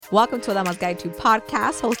Welcome to Damas Guide To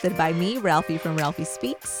podcast, hosted by me, Ralphie from Ralphie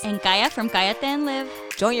Speaks. And Kaya from Cállate and Live.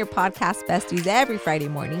 Join your podcast besties every Friday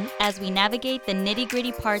morning as we navigate the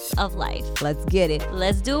nitty-gritty parts of life. Let's get it.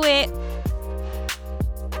 Let's do it.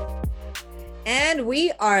 And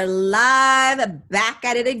we are live, back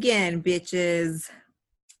at it again, bitches.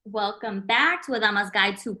 Welcome back to Damas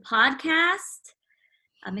Guide To podcast.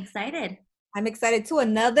 I'm excited. I'm excited too.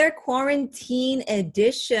 Another quarantine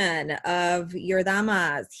edition of Your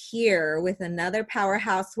Damas here with another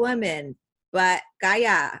powerhouse woman. But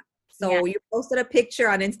Kaya, you posted a picture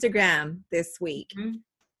on Instagram this week. Mm-hmm.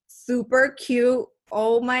 Super cute.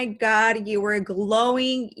 Oh my God, you were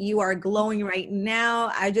glowing. You are glowing right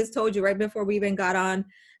now. I just told you right before we even got on,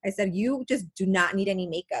 I said, you just do not need any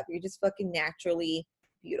makeup. You're just fucking naturally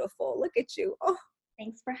beautiful. Look at you. Oh,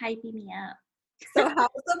 thanks for hyping me up. So how's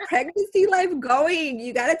the pregnancy life going?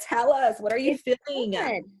 You got to tell us. What are you feeling?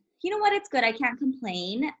 Good. You know what? It's good. I can't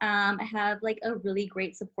complain. I have like a really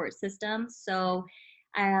great support system. So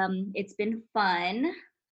it's been fun.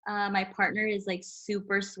 My partner is like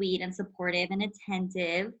super sweet and supportive and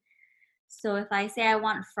attentive. So if I say I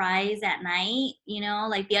want fries at night, you know,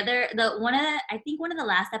 like I think one of the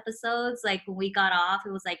last episodes, like when we got off,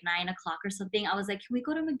 it was like 9 o'clock or something. I was like, can we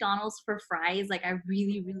go to McDonald's for fries? Like, I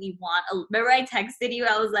really, really want. Remember I texted you?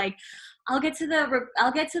 I was like, I'll get to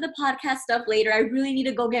the podcast stuff later. I really need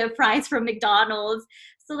to go get fries from McDonald's.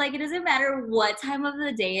 So like, it doesn't matter what time of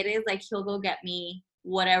the day it is. Like, he'll go get me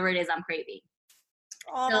whatever it is I'm craving.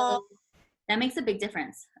 So that makes a big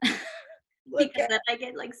difference. Because then I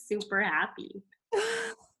get like super happy.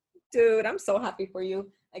 Dude, I'm so happy for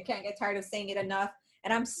you. I can't get tired of saying it enough.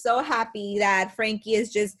 And I'm so happy that Frankie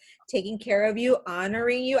is just taking care of you,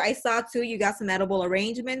 honoring you. I saw too, you got some edible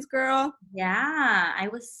arrangements, girl. Yeah, I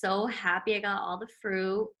was so happy. I got all the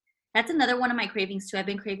fruit. That's another one of my cravings too. I've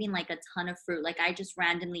been craving like a ton of fruit. Like I just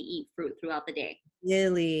randomly eat fruit throughout the day.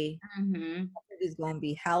 Really? Mm-hmm. It's going to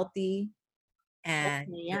be healthy and,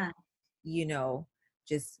 you know,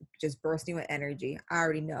 just bursting with energy. I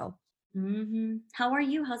already know. Mm-hmm. How are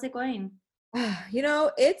you? How's it going? You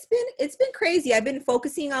know, it's been crazy. I've been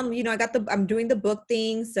focusing on, you know, I'm doing the book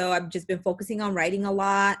thing. So I've just been focusing on writing a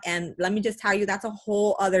lot. And let me just tell you, that's a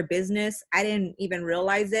whole other business. I didn't even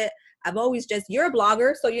realize it. I've always you're a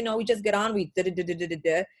blogger. So, you know, we just get on,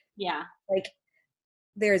 Yeah. Like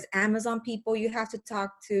there's Amazon people you have to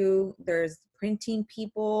talk to. There's printing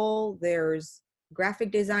people. There's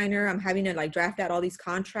graphic designer. I'm having to like draft out all these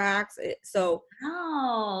contracts. So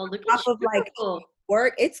look at you. Like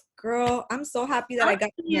work, girl, I'm so happy that I got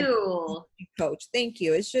you coach. Thank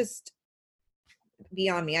you. It's just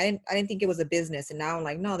beyond me. I didn't think it was a business, and now I'm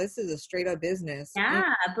like, no, this is a straight up business. Yeah,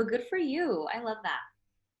 but good for you. I love that.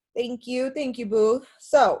 Thank you, boo.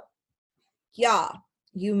 So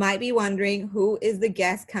you might be wondering who is the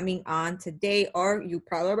guest coming on today, or you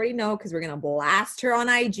probably already know because we're going to blast her on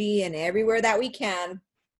IG and everywhere that we can.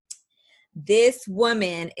 This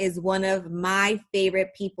woman is one of my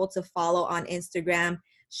favorite people to follow on Instagram.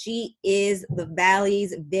 She is the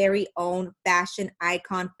Valley's very own fashion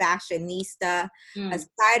icon, fashionista.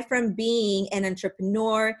 Aside from being an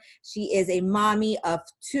entrepreneur, she is a mommy of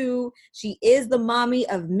 2. She is the mommy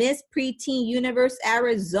of Miss Preteen Universe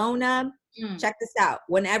Arizona. Check this out.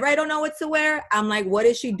 Whenever I don't know what to wear, I'm like, what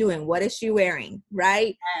is she doing? What is she wearing?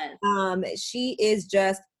 Right? Yes. She is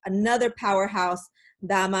just another powerhouse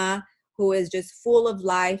dama who is just full of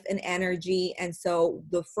life and energy. And so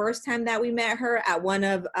the first time that we met her at one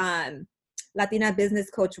of Latina Business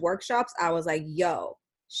Coach workshops, I was like, yo,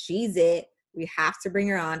 she's it. We have to bring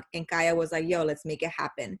her on. And Kaya was like, yo, let's make it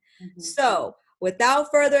happen. Mm-hmm. So without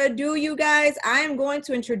further ado, you guys, I am going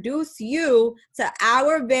to introduce you to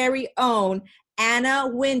our very own Anna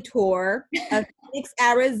Wintour of Phoenix,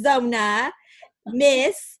 Arizona,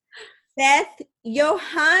 Miss Beth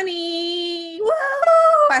Yohanny. Woo!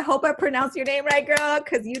 I hope I pronounced your name right, girl,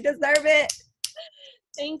 because you deserve it.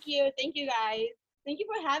 Thank you. Thank you, guys. Thank you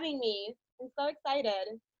for having me. I'm so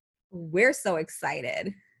excited. We're so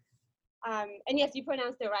excited. And yes, you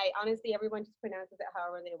pronounced it right. Honestly, everyone just pronounces it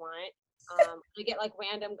however they want. I get like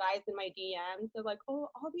random guys in my DMs. They're like, "Oh,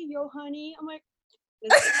 I'll be Yohanny." I'm like,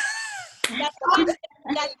 that's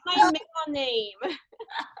my middle name.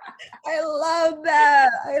 I love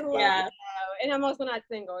that. I love it. And I'm also not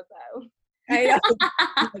single, so. I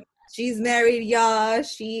know. She's married, y'all.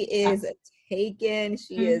 She is taken.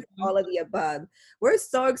 She is all of the above. We're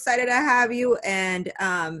so excited to have you. And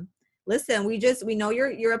listen, we know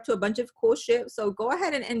you're up to a bunch of cool shit. So go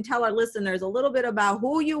ahead and tell our listeners a little bit about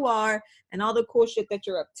who you are and all the cool shit that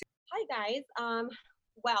you're up to. Hi guys.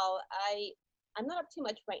 Well, I'm not up too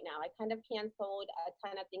much right now. I kind of canceled a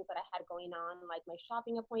ton of things that I had going on, like my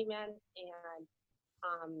shopping appointments and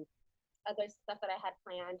um, other stuff that I had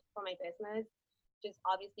planned for my business, just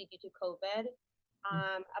obviously due to COVID.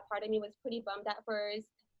 A part of me was pretty bummed at first,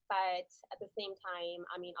 but at the same time,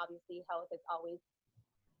 I mean, obviously health is always,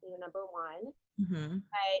 number one. Mm-hmm.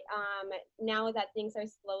 But now that things are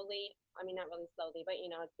slowly, I mean, not really slowly, but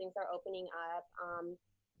things are opening up.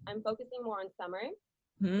 I'm focusing more on summer.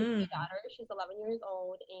 Mm. My daughter, she's 11 years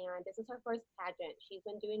old, and this is her first pageant. She's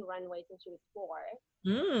been doing runway since she was 4,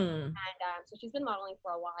 Mm. and so she's been modeling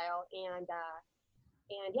for a while. And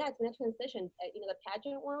yeah, it's in a transition. The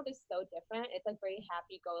pageant world is so different. It's like very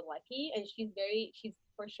happy-go-lucky, and she's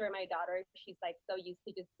for sure my daughter. She's like so used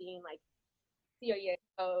to just being like serious,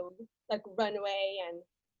 so like runway, and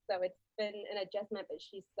so it's been an adjustment. But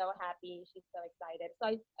she's so happy. She's so excited.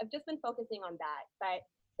 So I've just been focusing on that. But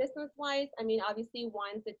business-wise, I mean, obviously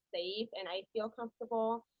once it's safe and I feel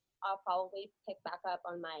comfortable, I'll probably pick back up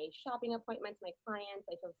on my shopping appointments, my clients.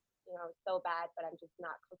 I feel so bad, but I'm just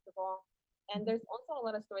not comfortable. And there's also a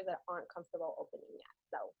lot of stores that aren't comfortable opening yet.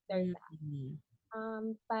 So there's that.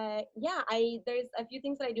 Mm. But yeah, there's a few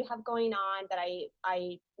things that I do have going on that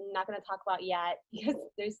I'm not gonna talk about yet because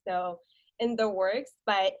they're still in the works.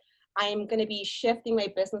 But I'm gonna be shifting my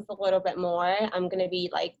business a little bit more. I'm gonna be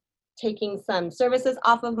like taking some services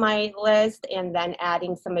off of my list and then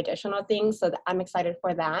adding some additional things. So that I'm excited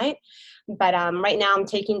for that. But right now I'm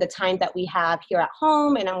taking the time that we have here at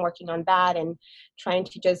home and I'm working on that and trying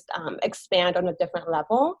to just expand on a different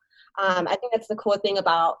level. I think that's the cool thing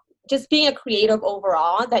about just being a creative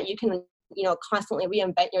overall, that you can, constantly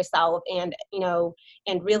reinvent yourself and,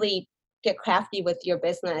 and really get crafty with your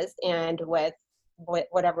business and with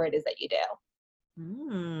whatever it is that you do.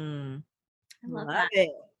 Mm. I love Love that.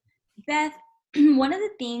 it. Beth, one of the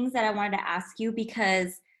things that I wanted to ask you,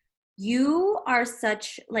 because you are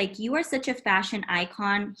such a fashion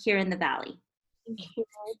icon here in the Valley.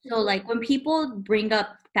 So like when people bring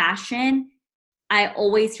up fashion, I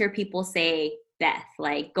always hear people say Beth,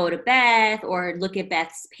 like go to Beth or look at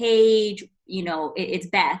Beth's page, it's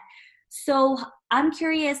Beth. So I'm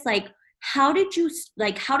curious, like, how did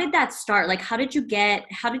that start? Like, how did you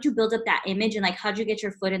build up that image, and like, how did you get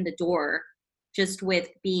your foot in the door just with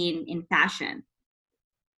being in fashion?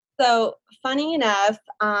 So funny enough,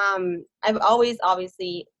 I've always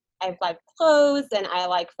obviously I've liked clothes and I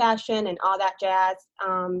like fashion and all that jazz.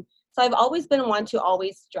 So I've always been one to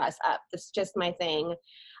always dress up. It's just my thing.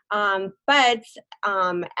 But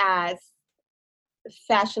as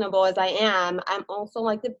fashionable as I am, I'm also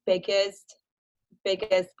like the biggest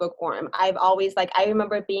bookworm. I've always I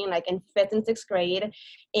remember being like in 5th and 6th grade,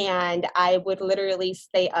 and I would literally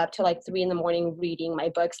stay up till like 3 a.m. reading my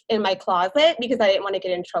books in my closet because I didn't want to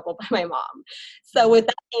get in trouble by my mom. So with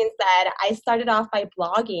that being said, I started off by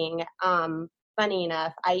blogging. Funny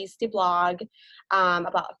enough, I used to blog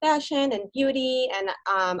about fashion and beauty and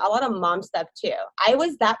a lot of mom stuff too. I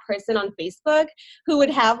was that person on Facebook who would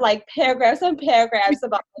have like paragraphs and paragraphs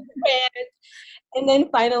about brands. And then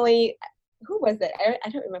finally, who was it? I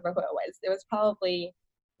don't remember who it was. It was probably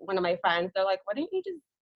one of my friends. They're like, why don't you just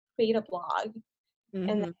create a blog? Mm-hmm.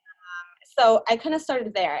 And then, so I kind of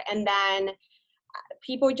started there. And then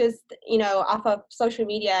people just, off of social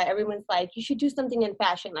media, everyone's like, you should do something in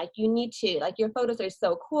fashion. Like, you need to. Like, your photos are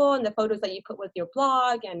so cool, and the photos that you put with your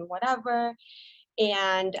blog and whatever.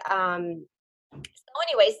 And so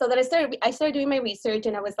anyway, so that I started doing my research,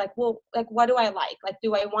 and I was like, well, like, what do I like? Like,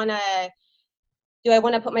 do I want to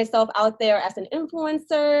put myself out there as an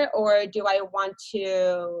influencer, or do I want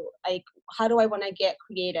to, like, how do I want to get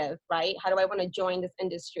creative, right? How do I want to join this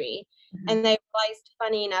industry? Mm-hmm. And I realized,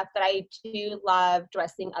 funny enough, that I do love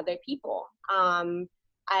dressing other people.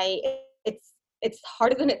 It's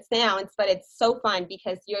harder than it sounds, but it's so fun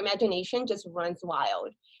because your imagination just runs wild.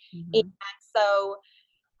 Mm-hmm. And so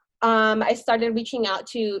I started reaching out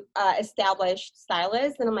to established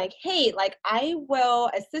stylists, and I'm like, hey, like, I will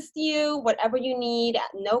assist you, whatever you need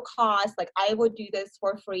at no cost. Like, I will do this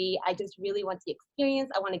for free. I just really want the experience.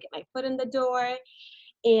 I want to get my foot in the door.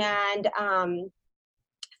 And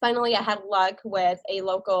finally, I had luck with a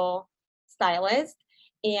local stylist,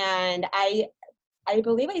 and I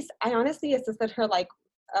believe I honestly assisted her like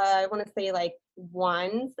I want to say like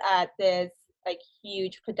once at this like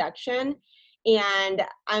huge production. And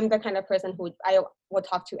I'm the kind of person who I will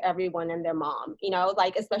talk to everyone and their mom,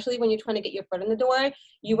 like, especially when you're trying to get your foot in the door,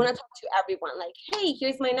 you want to talk to everyone, like, hey,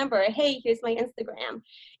 here's my number, hey, here's my Instagram.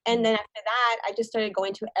 And then after that, I just started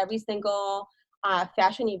going to every single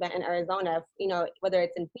fashion event in Arizona, whether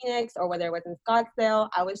it's in Phoenix or whether it was in Scottsdale.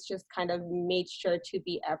 I was just kind of made sure to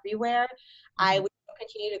be everywhere. I would book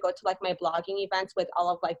continue to go to like my blogging events with all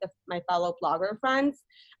of like my fellow blogger friends.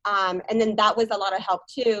 And then that was a lot of help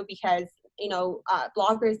too, because,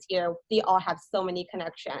 bloggers here, they all have so many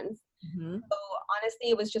connections. Mm-hmm. So honestly,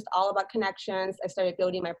 it was just all about connections. I started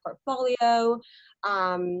building my portfolio,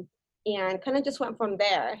 and kind of just went from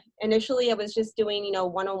there. Initially, I was just doing,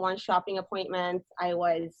 one-on-one shopping appointments. I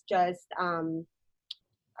was just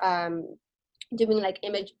doing like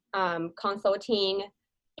image consulting,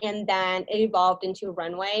 and then it evolved into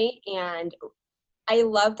runway. And I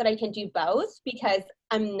love that I can do both because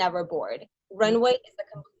I'm never bored. Runway is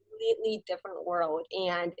a completely different world,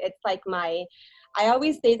 and it's like I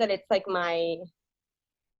always say that it's like my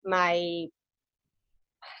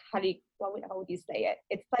how would you say it?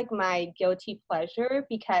 It's like my guilty pleasure,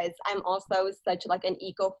 because I'm also such like an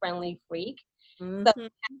eco-friendly freak. Mm-hmm. So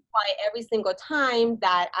that's why every single time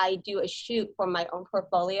that I do a shoot for my own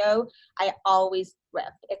portfolio, I always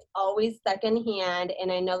thrift. It's always secondhand,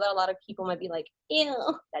 and I know that a lot of people might be like, ew,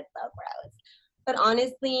 that's so gross. But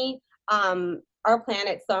honestly, our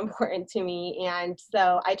planet's so important to me, and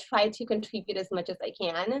so I try to contribute as much as I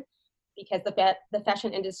can, because the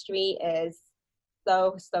fashion industry is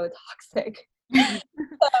so toxic.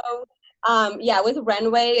 So yeah, with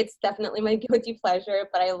runway, it's definitely my guilty pleasure,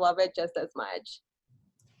 but I love it just as much.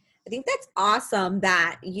 I think that's awesome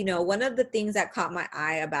that, one of the things that caught my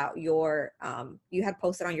eye about your, you had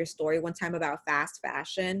posted on your story one time about fast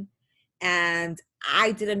fashion, and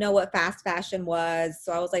I didn't know what fast fashion was.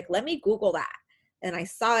 So I was like, let me Google that. And I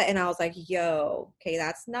saw it and I was like, yo, okay,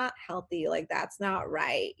 that's not healthy. Like, that's not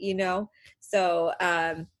right, So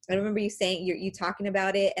I remember you saying, you talking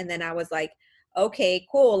about it. And then I was like, okay,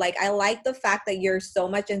 cool. Like, I like the fact that you're so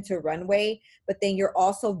much into runway, but then you're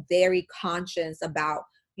also very conscious about,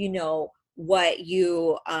 what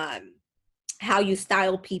you, how you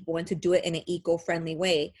style people, and to do it in an eco-friendly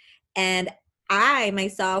way. And I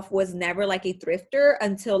myself was never like a thrifter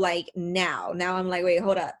until like now. Now I'm like, wait,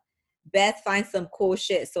 hold up. Beth finds some cool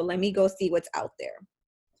shit. So let me go see what's out there.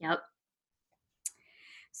 Yep.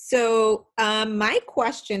 So my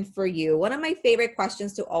question for you, one of my favorite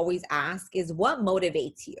questions to always ask is, what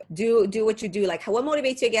motivates you? Do what you do. Like, what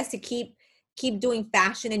motivates you, I guess, to keep doing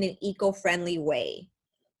fashion in an eco-friendly way?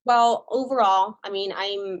 Well, overall, I mean,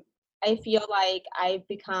 I feel like I've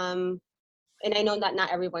become, and I know that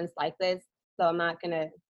not everyone's like this, so I'm not gonna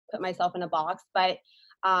put myself in a box, but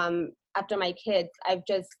after my kids, I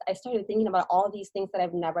started thinking about all these things that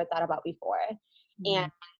I've never thought about before. Mm-hmm.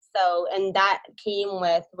 And that came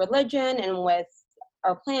with religion and with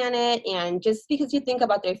our planet, and just because you think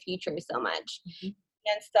about their future so much. Mm-hmm.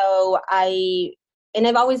 And so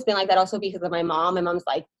I've always been like that also because of my mom. My mom's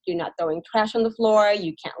like, you're not throwing trash on the floor,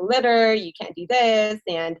 you can't litter, you can't do this.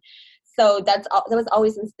 And so that was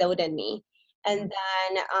always instilled in me. And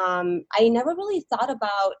then I never really thought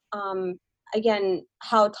about, again,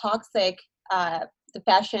 how toxic the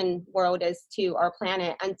fashion world is to our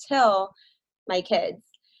planet until my kids.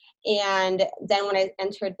 And then when I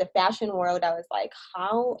entered the fashion world, I was like,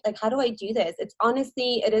 how do I do this? It's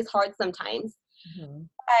honestly, it is hard sometimes. Mm-hmm.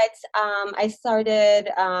 But I started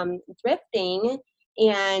thrifting,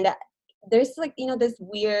 and there's like, this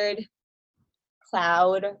weird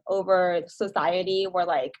cloud over society where,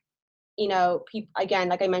 like, people, again,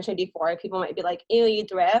 like I mentioned before, people might be like, ew, you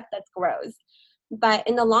thrift, that's gross. But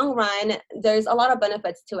in the long run, there's a lot of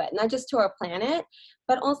benefits to it, not just to our planet,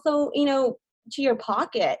 but also, to your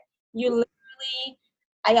pocket. You literally,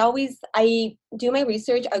 I do my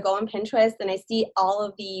research, I go on Pinterest and I see all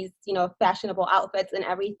of these, fashionable outfits and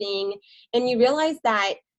everything. And you realize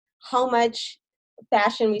that how much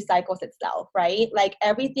fashion recycles itself, right? Like,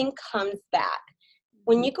 everything comes back.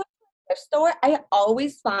 When you go to the thrift store, I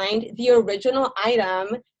always find the original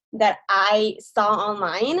item that I saw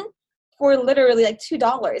online for literally like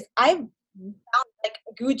 $2. I've found like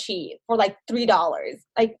Gucci for like $3,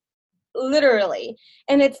 like literally.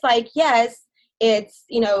 And it's like, yes, it's,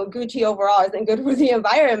 Gucci overall isn't good for the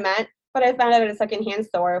environment, but I found it at a secondhand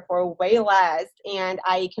store for way less, and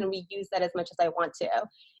I can reuse that as much as I want to.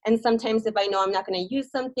 And sometimes if I know I'm not going to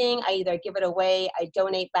use something, I either give it away, I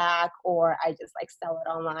donate back, or I just like sell it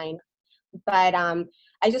online. But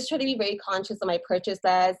I just try to be very conscious of my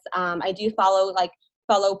purchases. I do follow like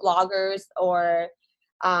fellow bloggers or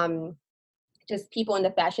just people in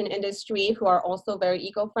the fashion industry who are also very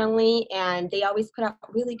eco-friendly, and they always put out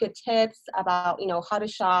really good tips about, how to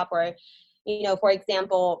shop, or, for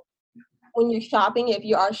example, when you're shopping, if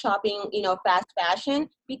you are shopping, fast fashion,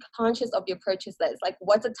 be conscious of your purchases. Like,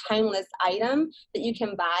 what's a timeless item that you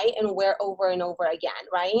can buy and wear over and over again,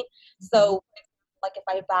 right? So like if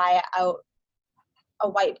I buy out a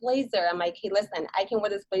white blazer. I'm like, hey, listen, I can wear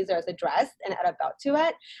this blazer as a dress and add a belt to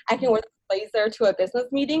it. I can wear this blazer to a business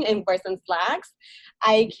meeting and wear some slacks.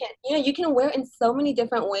 I can, you can wear it in so many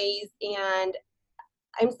different ways. And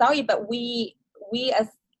I'm sorry, but we as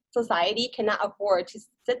society cannot afford to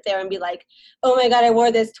sit there and be like, oh my God, I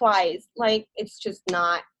wore this twice. Like, it's just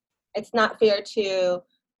not, it's not fair to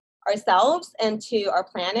ourselves and to our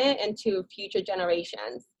planet and to future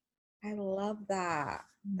generations. I love that.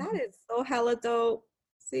 That is so hella dope.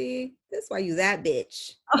 See, that's why you that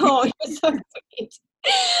bitch. Oh, you're so sweet.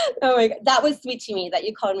 Oh my God, that was sweet to me that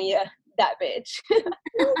you called me that bitch.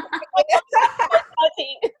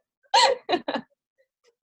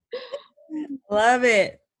 Love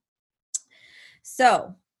it.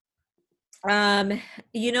 So,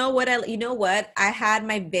 you know what? I had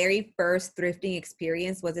my very first thrifting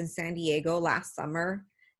experience was in San Diego last summer,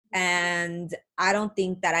 and I don't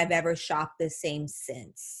think that I've ever shopped the same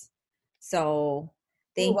since. So,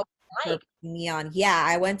 thank you for putting me on. Yeah,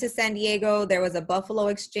 I went to San Diego. There was a Buffalo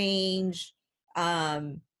Exchange.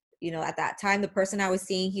 At that time, the person I was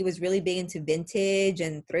seeing, he was really big into vintage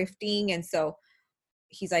and thrifting, and so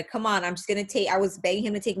he's like, come on, I was begging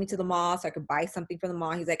him to take me to the mall so I could buy something from the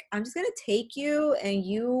mall. He's like, I'm just going to take you and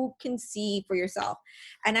you can see for yourself.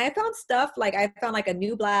 And I found stuff like, I found like a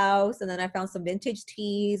new blouse, and then I found some vintage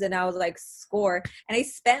tees, and I was like, score. And I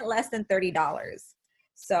spent less than $30.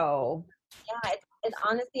 So yeah, it's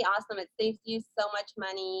honestly awesome. It saves you so much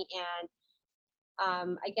money.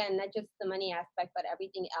 And again, not just the money aspect, but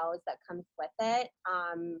everything else that comes with it.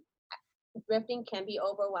 Thrifting can be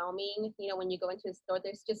overwhelming. When you go into a store,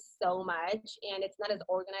 there's just so much, and it's not as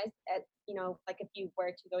organized as, like if you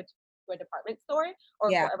were to go to a department store or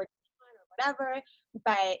Forever or whatever.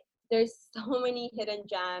 But there's so many hidden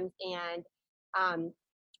gems, and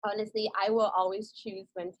honestly, I will always choose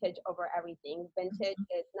vintage over everything. Vintage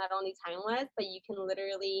is not only timeless, but you can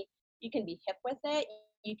be hip with it.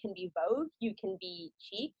 You can be Vogue. You can be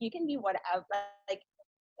chic. You can be whatever. Like,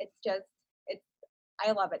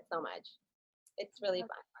 I love it so much. It's really fun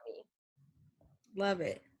for me. love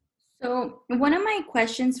it. So one of my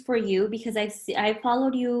questions for you, because I've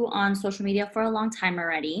followed you on social media for a long time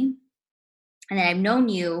already, and then I've known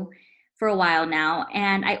you for a while now,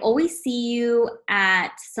 and I always see you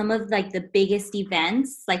at some of like the biggest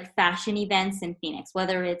events, like fashion events in Phoenix,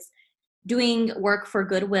 whether it's doing work for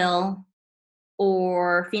Goodwill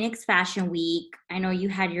or Phoenix Fashion Week. I know you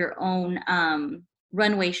had your own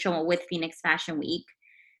runway show with Phoenix Fashion Week.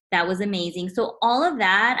 That was amazing. So all of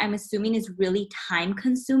that, I'm assuming, is really time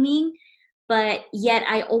consuming, but yet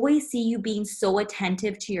I always see you being so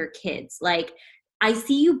attentive to your kids. Like, I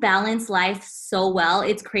see you balance life so well.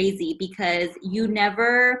 It's crazy because you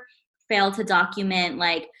never fail to document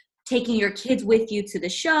like taking your kids with you to the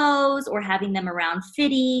shows or having them around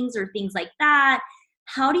fittings or things like that.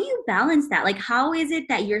 How do you balance that? Like, how is it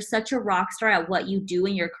that you're such a rock star at what you do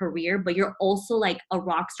in your career, but you're also like a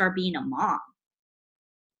rock star being a mom?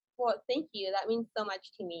 Well, thank you. That means so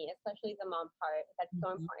much to me, especially the mom part. That's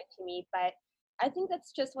so important to me. But I think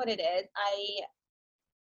that's just what it is. I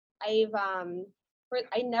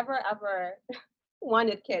never ever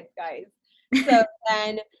wanted kids, guys. So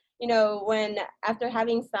then, when after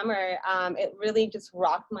having Summer, it really just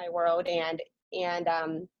rocked my world, and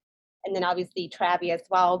then obviously Travi as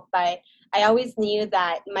well. But I always knew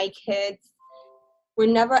that my kids were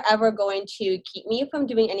never ever going to keep me from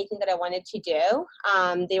doing anything that I wanted to do.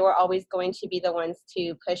 They were always going to be the ones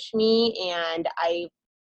to push me, and I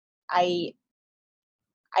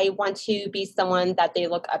want to be someone that they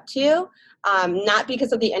look up to, not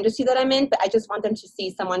because of the industry that I'm in, but I just want them to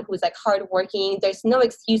see someone who's like hardworking. There's no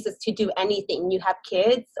excuses to do anything. You have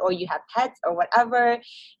kids or you have pets or whatever,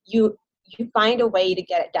 you find a way to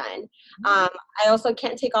get it done. I also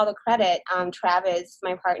can't take all the credit. Travis,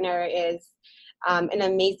 my partner, is an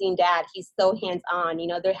amazing dad. He's so hands-on.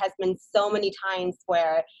 There has been so many times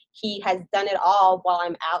where he has done it all while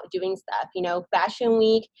I'm out doing stuff. Fashion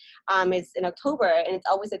Week is in October, and it's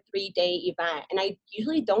always a 3-day event. And I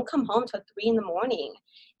usually don't come home till 3 a.m.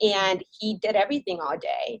 And he did everything all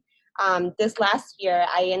day. This last year,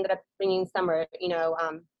 I ended up bringing Summer.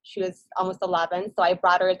 She was almost 11, so I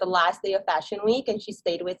brought her the last day of Fashion Week, and she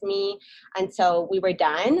stayed with me until we were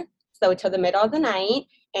done. So till the middle of the night,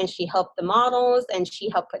 and she helped the models, and she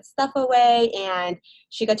helped put stuff away, and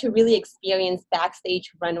she got to really experience backstage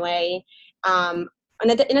runway in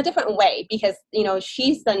a different way, because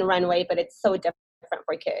she's done runway, but it's so different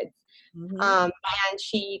for kids. And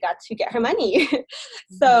she got to get her money.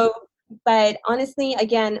 So, but honestly,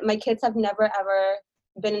 again, my kids have never ever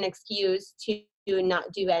been an excuse to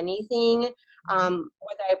not do anything,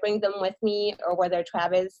 whether I bring them with me or whether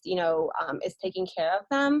Travis, is taking care of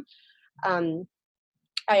them.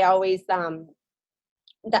 I always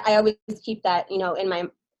I always keep that,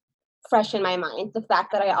 fresh in my mind. The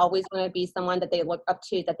fact that I always want to be someone that they look up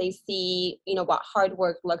to, that they see, what hard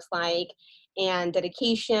work looks like and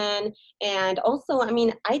dedication. And also,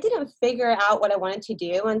 I didn't figure out what I wanted to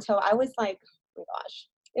do until I was like, oh my gosh,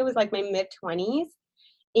 it was like my mid-20s.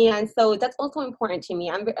 And so that's also important to me.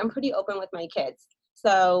 I'm pretty open with my kids.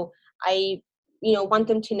 So I, want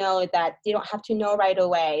them to know that they don't have to know right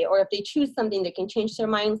away, or if they choose something, they can change their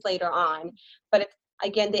minds later on. But I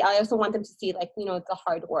also want them to see the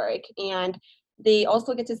hard work, and they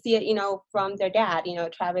also get to see it, from their dad.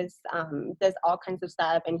 Travis does all kinds of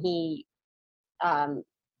stuff, and he's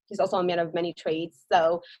also a man of many trades.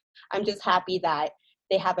 So I'm just happy that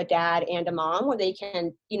they have a dad and a mom where they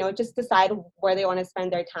can, just decide where they want to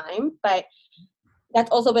spend their time. But that's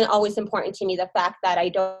also been always important to me, the fact that I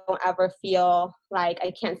don't ever feel like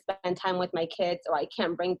I can't spend time with my kids or I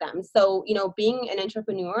can't bring them. So, being an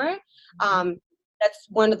entrepreneur, that's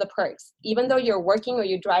one of the perks. Even though you're working or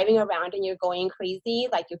you're driving around and you're going crazy,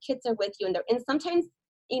 like your kids are with you, and sometimes,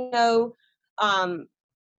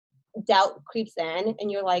 doubt creeps in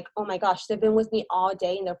and you're like, oh my gosh, they've been with me all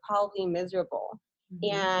day and they're probably miserable.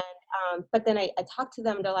 And but then I talk to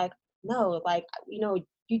them, they're like, no, like, you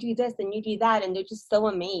do this and you do that, and they're just so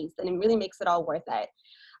amazed, and it really makes it all worth it.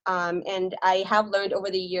 And I have learned over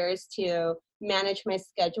the years to manage my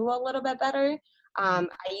schedule a little bit better. I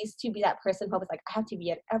used to be that person who was like, I have to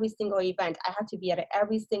be at every single event, I have to be at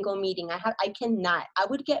every single meeting, I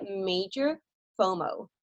would get major FOMO,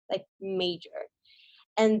 like major.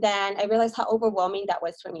 And then I realized how overwhelming that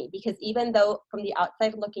was for me, because even though from the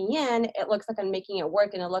outside looking in, it looks like I'm making it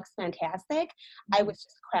work and it looks fantastic, I was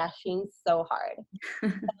just crashing so hard.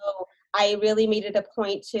 So I really made it a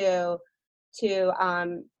point to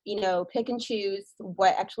pick and choose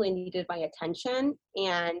what actually needed my attention,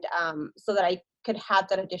 and so that I could have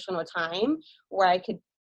that additional time where I could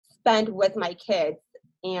spend with my kids,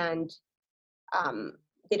 and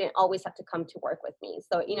they didn't always have to come to work with me.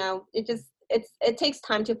 So, it takes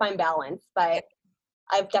time to find balance, but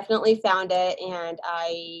I've definitely found it, and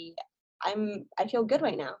I feel good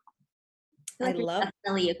right now. I love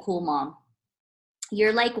definitely a cool mom.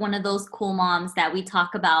 You're like one of those cool moms that we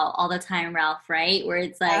talk about all the time, Ralph, right? Where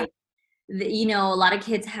it's like, a lot of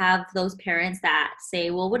kids have those parents that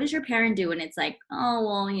say, well, what does your parent do? And it's like, oh,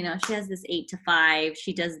 well, she has this 8 to 5,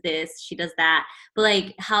 she does this, she does that. But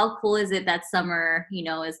like, how cool is it that Summer,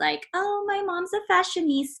 is like, oh, my mom's a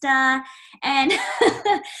fashionista. And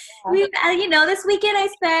this weekend I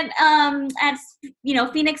spent at,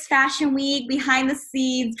 Phoenix Fashion Week, behind the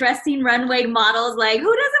scenes, dressing runway models. Like,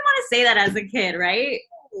 who doesn't want to say that as a kid, right?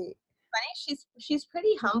 Funny, she's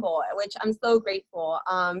pretty humble, which I'm so grateful.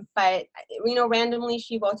 But randomly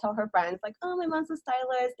she will tell her friends like, oh, my mom's a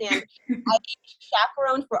stylist, and I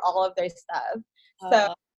chaperoned for all of their stuff.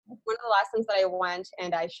 So one of the last times that I went,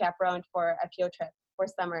 and I chaperoned for a field trip for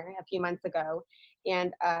Summer a few months ago,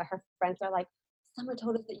 and her friends are like, Summer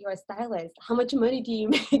told us that you're a stylist. How much money do you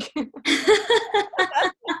make? I'm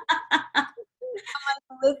like,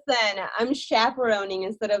 listen, I'm chaperoning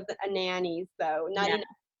instead of a nanny, so not enough.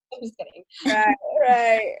 I'm just kidding.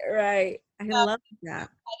 Right. I love that.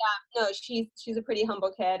 No, she's a pretty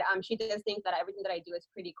humble kid. She does think that everything that I do is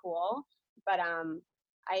pretty cool, but I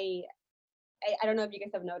don't know if you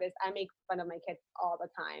guys have noticed, I make fun of my kids all the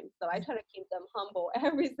time, so I try to keep them humble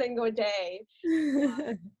every single day.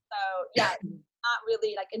 So yeah, not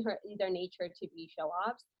really like in their nature to be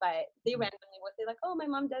show-offs, but they randomly will say like, oh, my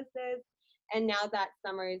mom does this. And now that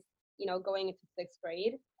Summer's going into 6th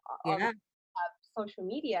grade, all have social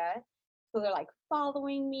media, so they're like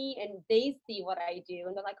following me, and they see what I do,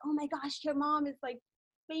 and they're like, oh my gosh, your mom is like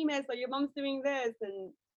famous, or your mom's doing this,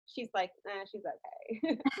 and she's like, she's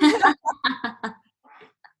okay. Okay.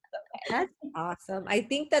 That's awesome. I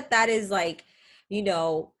think that is like,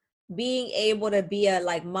 being able to be a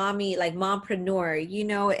like mommy, like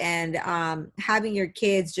mompreneur, and having your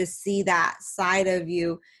kids just see that side of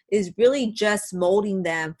you is really just molding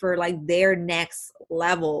them for like their next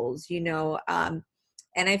levels,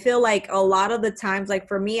 and I feel like a lot of the times, like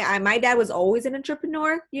for me, my dad was always an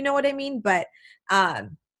entrepreneur, you know what I mean? But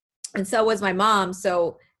and so was my mom.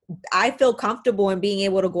 So I feel comfortable in being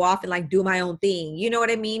able to go off and like do my own thing. You know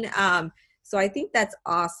what I mean? So I think that's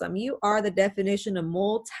awesome. You are the definition of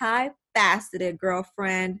multifaceted,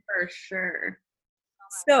 girlfriend. For sure.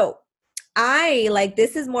 So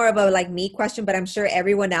this is more of a like me question, but I'm sure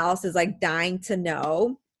everyone else is like dying to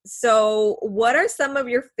know. So what are some of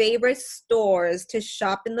your favorite stores to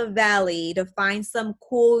shop in the Valley to find some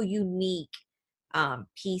cool, unique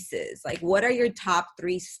pieces? Like, what are your top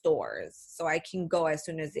 3 stores so I can go as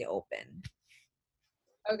soon as they open?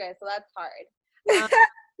 Okay, so that's hard.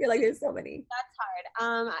 You're like, there's so many. That's hard.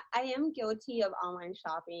 I am guilty of online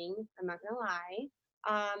shopping. I'm not gonna lie.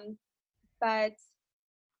 But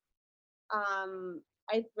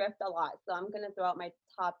I thrift a lot, so I'm gonna throw out my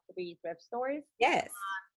top 3 thrift stores. Yes.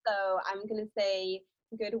 So I'm gonna say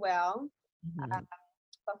Goodwill, Mhm.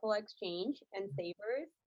 Buffalo Exchange, and Savers.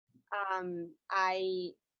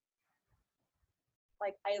 I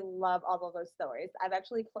I love all of those stores. I've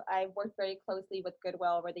worked very closely with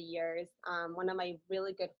Goodwill over the years. One of my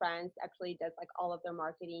really good friends actually does like all of their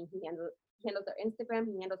marketing. He handles their Instagram.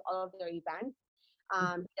 He handles all of their events. He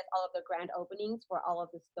does all of their grand openings for all of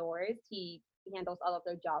the stores. He handles all of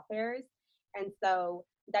their job fairs, and so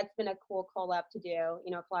that's been a cool collab to do.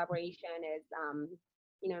 Collaboration is I'm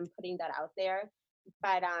putting that out there.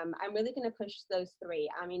 But I'm really gonna push those 3.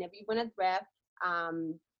 I mean, if you want to thrift,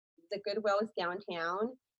 the Goodwill is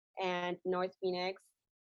downtown, and North Phoenix,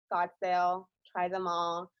 Scottsdale. Try them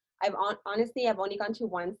all. Honestly, I've only gone to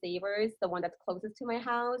one Savers, the one that's closest to my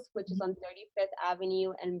house, which is on 35th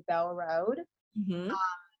Avenue and Bell Road. Mhm.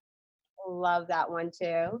 Love that one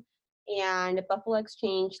too. And Buffalo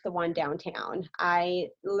Exchange, the one downtown.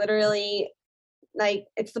 I literally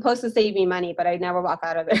it's supposed to save me money, but I never walk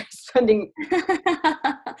out of there spending. But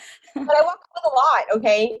I walk out a lot.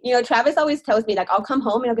 Okay, Travis always tells me like I'll come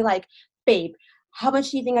home and I'll be like, babe, how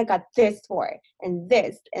much do you think I got this for? And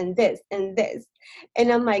this and this and this.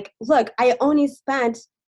 And I'm like, look, I only spent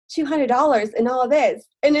 $200 in all of this.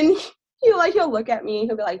 And then he'll look at me and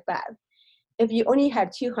he'll be like, Beth, if you only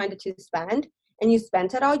had $200 to spend and you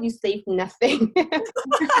spent it all, you saved nothing.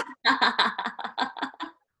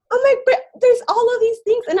 I'm like, but there's all of these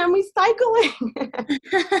things and I'm recycling.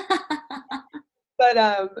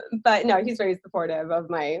 But no, he's very supportive of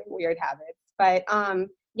my weird habits. But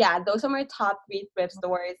yeah, those are my top 3 thrift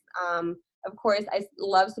stores. Of course, I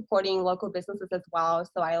love supporting local businesses as well.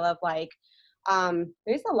 So I love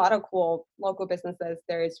there's a lot of cool local businesses.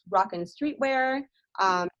 There's Rock and Streetwear.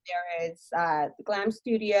 There is the Glam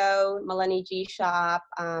Studio, Melanie G Shop.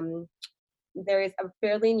 There is a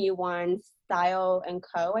fairly new one, Style and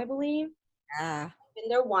Co, I believe. Yeah. In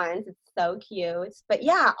their ones, it's so cute. But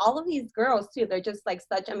yeah, all of these girls too, they're just like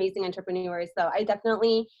such amazing entrepreneurs. So I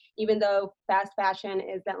definitely, even though fast fashion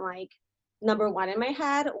isn't like number 1 in my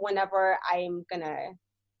head, whenever I'm gonna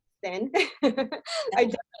sin, I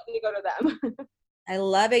definitely go to them. I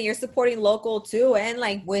love it. You're supporting local too, and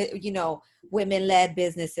like with women-led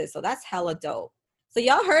businesses. So that's hella dope. So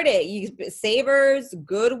y'all heard it. Savers,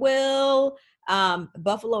 Goodwill,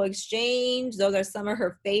 Buffalo Exchange. Those are some of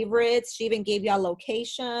her favorites. She even gave y'all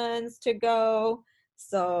locations to go.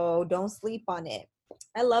 So don't sleep on it.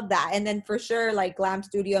 I love that. And then for sure, like Glam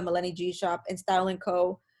Studio, Melanie G Shop, and Style and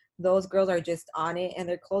Co. Those girls are just on it, and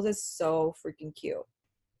their clothes is so freaking cute.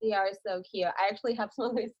 They are so cute. I actually have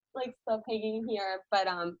some of this like stuff hanging here, but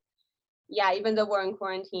yeah, even though we're in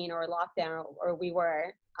quarantine or lockdown, or we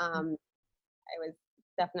were, I was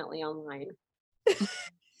definitely online.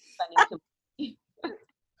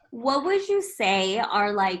 What would you say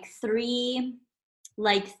are like three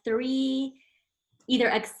either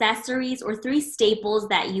accessories or 3 staples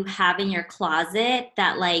that you have in your closet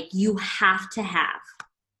that like you have to have?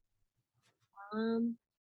 Okay.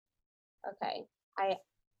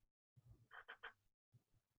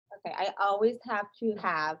 I always have to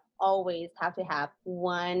have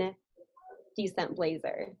one decent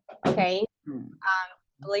blazer. Okay.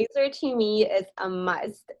 Blazer to me is a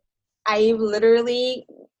must.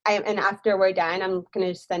 And after we're done, I'm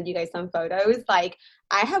gonna send you guys some photos. Like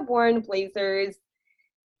I have worn blazers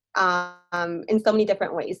in so many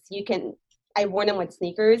different ways. I've worn them with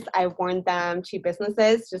sneakers. I've worn them to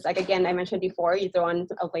businesses. Just like, again, I mentioned before, you throw on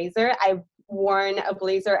a blazer. I've worn a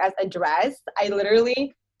blazer as a dress. I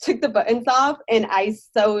literally took the buttons off and I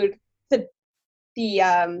sewed the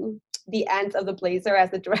ends of the blazer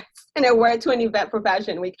as a dress, and I wore it to an event for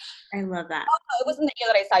Fashion Week. I love that. Also, it wasn't the year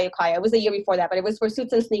that I saw you, Kaya. It was the year before that, but it was for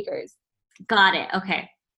suits and sneakers. Got it. Okay.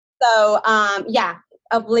 So yeah,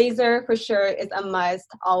 a blazer for sure is a must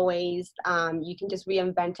always. You can just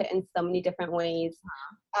reinvent it in so many different ways.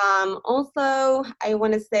 Also, I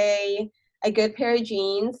want to say a good pair of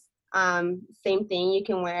jeans. Same thing, you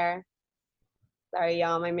can wear. Sorry,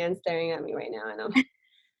 y'all, my man's staring at me right now. I know.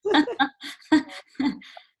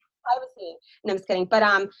 Privacy. No, I'm just kidding. But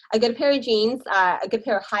a good pair of jeans, a good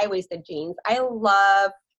pair of high-waisted jeans. I'm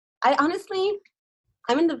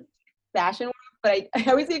in the fashion world, but I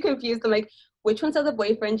always get confused. I'm like, which ones are the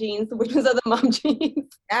boyfriend jeans, which ones are the mom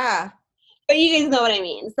jeans. Yeah. But you guys know what I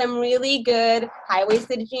mean. Some really good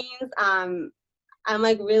high-waisted jeans. I'm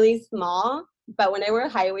like really small, but when I wear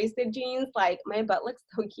high-waisted jeans, like my butt looks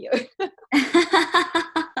so cute.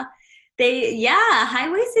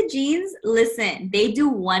 High-waisted jeans, listen, they do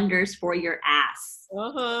wonders for your ass.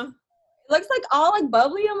 Uh-huh. It looks like all like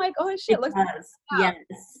bubbly. I'm like, oh shit, It looks does. Yes.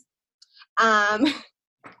 And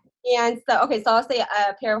so, okay, so I'll say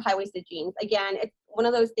a pair of high-waisted jeans. Again, it's one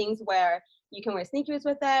of those things where you can wear sneakers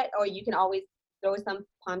with it, or you can always throw some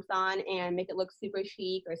pumps on and make it look super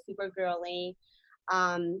chic or super girly.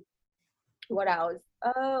 What else?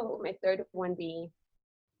 Oh, my third one be,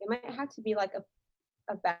 it might have to be like a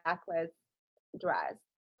backless dress.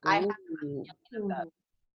 I have a million of those.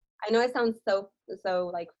 I know it sounds so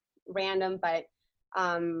like random, but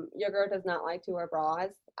your girl does not like to wear bras.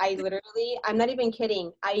 I'm not even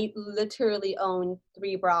kidding. I literally own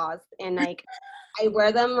 3 bras, and like I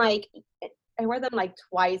wear them like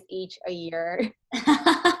twice each a year.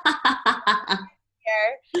 I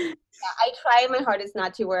try my hardest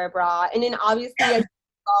not to wear a bra, and then obviously as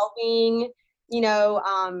evolving, you know,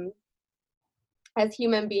 as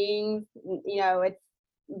human beings, you know, it's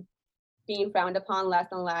being frowned upon less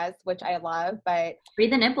and less, which I love. But Free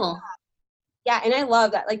the nipple. yeah, and I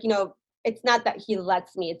love that. Like, you know, it's not that he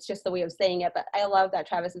lets me; it's just the way of saying it. But I love that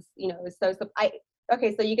Travis is, you know, is so.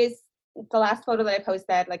 Okay, so you guys, the last photo that I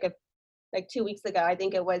posted, like 2 weeks ago, I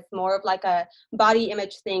think it was more of like a body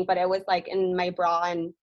image thing, but it was like in my bra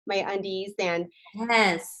and my undies, and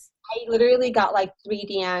Yes. I literally got like 3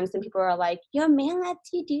 DMs, and people were like, "Your man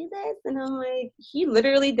lets you do this?" And I'm like, he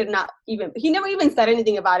literally did not even. He never even said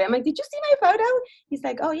anything about it. I'm like, "Did you see my photo?" He's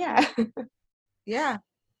like, "Oh yeah." Yeah.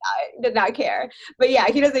 I did not care, but yeah,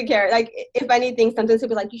 he doesn't care. Like, if anything, sometimes he'll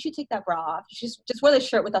be like, "You should take that bra off. You should just wear the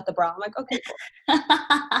shirt without the bra." I'm like, "Okay, cool."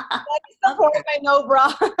 Support my no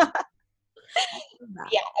bra.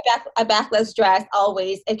 Yeah, a backless dress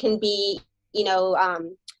always. It can be, you know,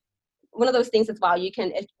 one of those things as well.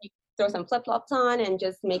 If you throw some flip flops on and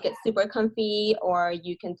just make it super comfy, or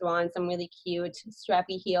you can throw on some really cute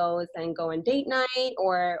strappy heels and go on date night,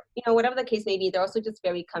 or you know, whatever the case may be. They're also just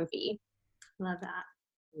very comfy. Love that.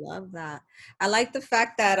 Love that. I like the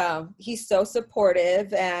fact that he's so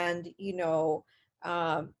supportive, and you know,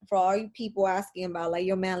 for all you people asking about like,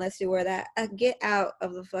 your man lets you wear that, get out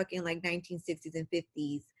of the fucking like 1960s and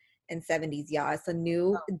 50s and 70s, y'all. It's a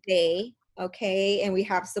new day, okay? And we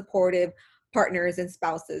have supportive partners and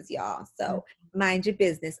spouses, y'all. So mind your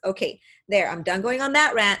business. Okay, there. I'm done going on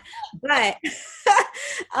that rant. But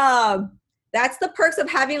that's the perks of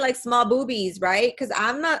having like small boobies, right? Because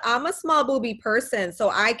I'm a small boobie person, so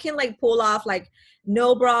I can like pull off like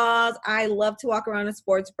no bras. I love to walk around in a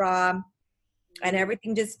sports bra, and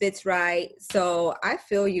everything just fits right. So I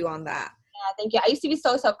feel you on that. Yeah, thank you. I used to be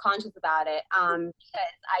so self-conscious about it, because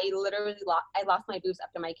I literally lost my boobs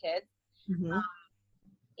after my kids. Mm-hmm.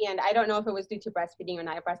 And I don't know if it was due to breastfeeding or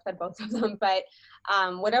not. I breastfed both of them, but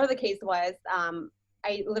whatever the case was,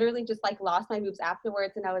 I literally just like lost my boobs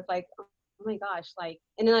afterwards, and I was like, oh my gosh, like,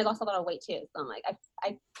 and then I lost a lot of weight too. So I'm like,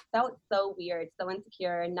 I felt so weird, so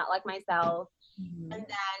insecure, not like myself. Mm-hmm. And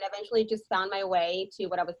then eventually just found my way to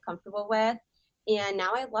what I was comfortable with, and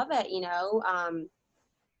now I love it. You know,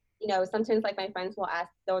 sometimes like my friends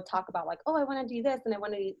they'll talk about like, oh, I want to do this and I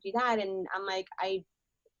want to do that, and I'm like,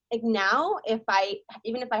 like now,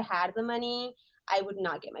 even if I had the money, I would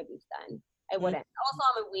not get my boobs done. I wouldn't. Also,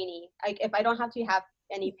 I'm a weenie. Like, if I don't have to have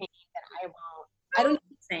any pain, then I won't. I don't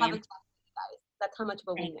have a test with you guys. That's how much of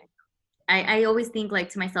a weenie. I always think like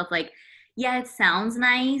to myself, like, yeah, it sounds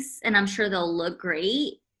nice and I'm sure they'll look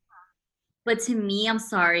great. But to me, I'm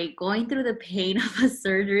sorry, going through the pain of a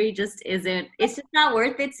surgery just isn't, it's just not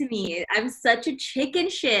worth it to me. I'm such a chicken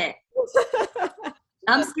shit.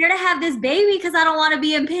 I'm scared to have this baby because I don't want to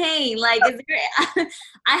be in pain. Like,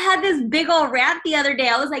 I had this big old rant the other day.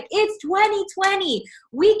 I was like, it's 2020.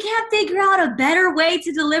 We can't figure out a better way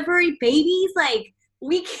to deliver babies. Like,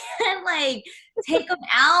 we can't, like, take them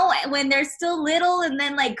out when they're still little and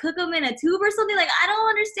then, like, cook them in a tube or something. Like, I don't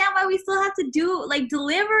understand why we still have to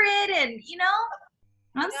deliver it. And, you know,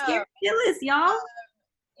 I'm scared shitless, y'all.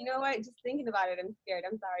 You know what? Just thinking about it, I'm scared.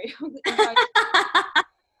 I'm sorry. I'm sorry.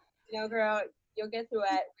 You know, girl, you'll get through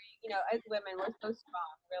it. You know, as women, we're so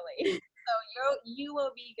strong, really. So you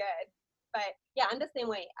will be good. But yeah, I'm the same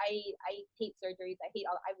way. I hate surgeries.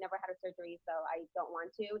 I've never had a surgery, so I don't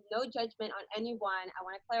want to. No judgment on anyone. I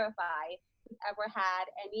want to clarify, who's ever had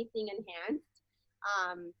anything enhanced.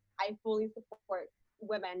 I fully support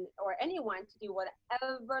women or anyone to do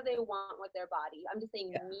whatever they want with their body. I'm just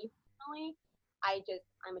saying, me personally,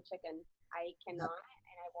 I'm a chicken. I cannot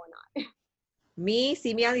and I will not.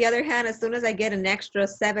 See me on the other hand, as soon as I get an extra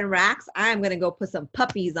 7 racks, I'm gonna go put some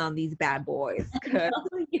puppies on these bad boys. No,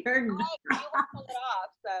 you're You not. will pull it off.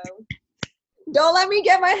 So Don't let me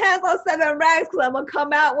get my hands on 7 racks because I'm gonna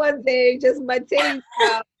come out one day just my titties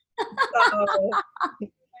out.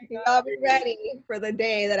 So I'll be ready for the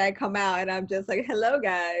day that I come out and I'm just like, hello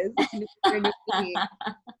guys. New year, new me.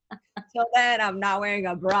 Till then, I'm not wearing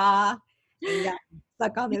a bra and got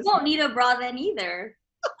stuck on You this won't need a bra then either.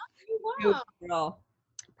 wow. girl.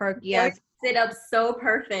 Perk, Yes. yes. Sit up so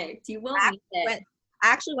perfect. You won't need it. I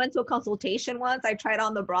actually went to a consultation once. I tried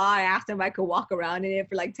on the bra. I asked him if I could walk around in it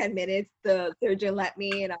for like 10 minutes. The surgeon let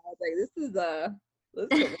me, and I was like, this is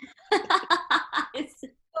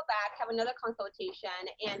Go back, have another consultation,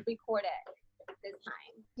 and record it this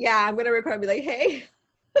time. yeah, I'm gonna record and be like, hey.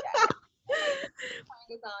 Find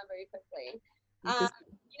this on very quickly.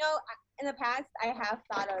 In the past, I have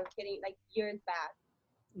thought of getting, like, years back,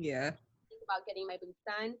 Yeah. think about getting my boobs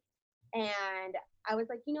done. And I was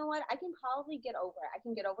like, you know what? I can probably get over it. I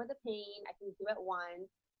can get over the pain. I can do it once.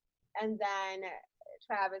 And then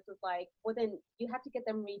Travis was like, well, then you have to get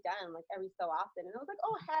them redone like every so often. And I was like,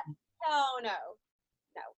 oh, hell no.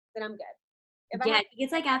 No, then I'm good. I think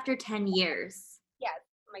it's like after 10 years. Yes,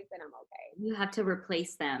 I'm like, then I'm okay. You have to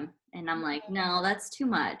replace them. And I'm like, no, that's too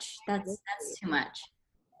much. That's too much.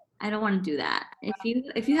 I don't want to do that.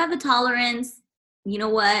 If you have the tolerance, you know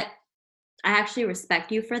what? I actually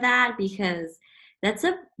respect you for that because that's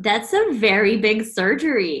a very big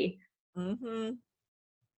surgery. Mm-hmm.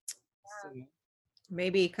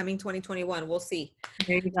 Maybe coming 2021, we'll see.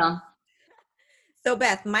 There you go. So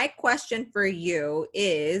Beth, my question for you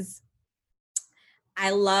is,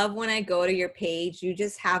 I love when I go to your page, you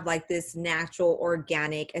just have like this natural,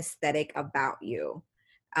 organic aesthetic about you.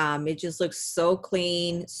 It just looks so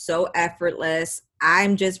clean, so effortless.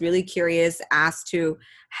 I'm just really curious as to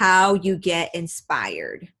how you get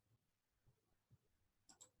inspired.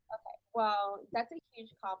 Okay, well, that's a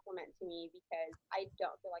huge compliment to me because I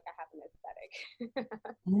don't feel like I have an aesthetic.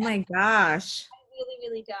 Oh my gosh. I really,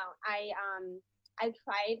 really don't. I've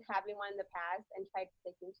tried having one in the past and tried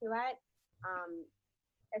sticking to it.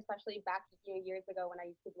 Especially back years ago when I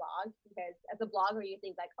used to blog, because as a blogger you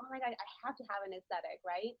think like, oh my god, I have to have an aesthetic,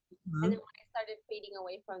 right? Mm-hmm. And then when I started fading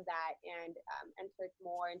away from that and entered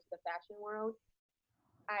more into the fashion world,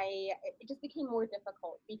 it just became more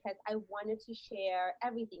difficult because I wanted to share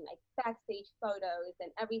everything, like backstage photos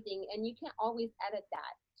and everything, and you can't always edit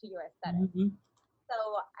that to your aesthetic. Mm-hmm. So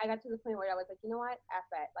I got to the point where I was like, you know what, F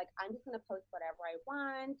it, like I'm just gonna post whatever I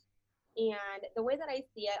want. And the way that I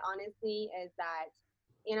see it honestly is that,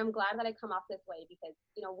 and I'm glad that I come off this way because,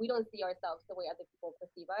 we don't see ourselves the way other people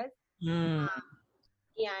perceive us. And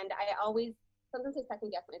I always, sometimes I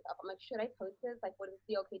second guess myself. I'm like, should I post this? Like, would it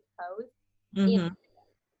be okay to post? Mm-hmm. And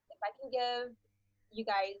if I can give you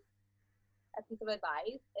guys a piece of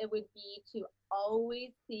advice, it would be to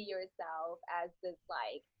always see yourself as this,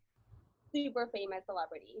 like, super famous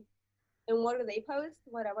celebrity. And what do they post?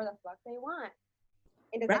 Whatever the fuck they want.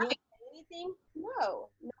 And does anyone say anything? No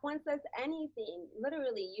one says anything.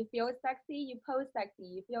 Literally, you feel sexy, you post sexy.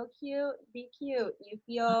 You feel cute, be cute. You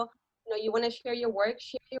feel, you want to share your work,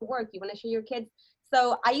 share your work. You want to share your kids.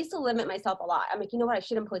 So I used to limit myself a lot. I'm like, you know what? I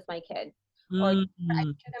shouldn't post my kids, or I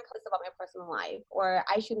shouldn't post about my personal life, or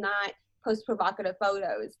I should not post provocative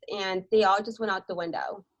photos. And they all just went out the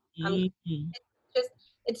window.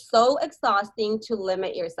 It's so exhausting to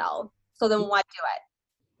limit yourself. So then why do it?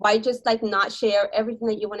 Why just like not share everything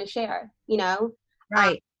that you want to share,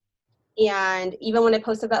 Right. And even when I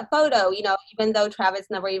posted that photo, even though Travis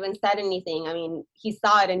never even said anything, I mean, he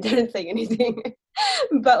saw it and didn't say anything.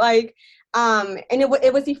 But like, and it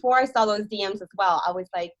was before I saw those DMs as well. I was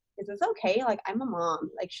like, is this okay? Like, I'm a mom.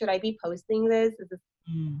 Like, should I be posting this? Is this,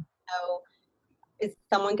 is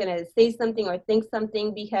someone going to say something or think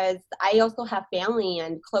something? Because I also have family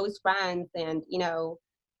and close friends and,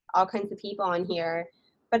 all kinds of people on here.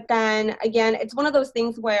 But then again, it's one of those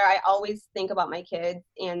things where I always think about my kids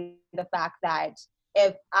and the fact that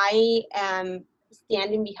if I am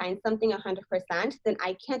standing behind something 100%, then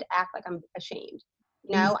I can't act like I'm ashamed.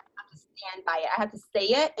 I have to stand by it. I have to say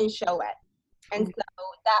it and show it. And so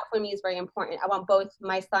that for me is very important. I want both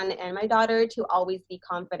my son and my daughter to always be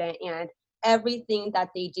confident in everything that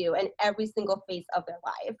they do and every single phase of their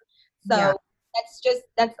life. So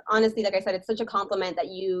that's honestly, like I said, it's such a compliment that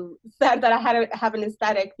you said that I had to have an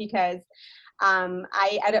aesthetic because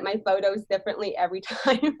I edit my photos differently every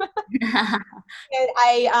time.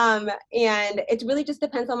 And it really just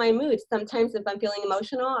depends on my mood. Sometimes if I'm feeling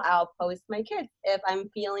emotional, I'll post my kids. If I'm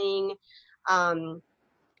feeling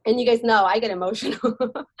And you guys know I get emotional.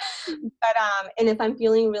 But and if I'm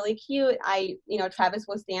feeling really cute, Travis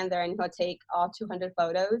will stand there and he'll take all 200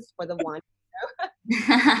 photos for the one.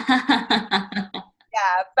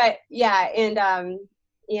 Yeah, but yeah, and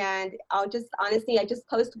I'll just honestly, I just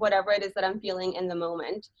post whatever it is that I'm feeling in the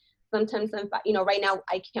moment. Sometimes right now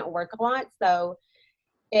I can't work a lot, so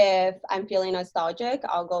if I'm feeling nostalgic,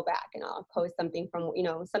 I'll go back and I'll post something from,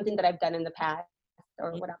 something that I've done in the past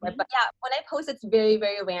or whatever. But yeah, when I post, it's very,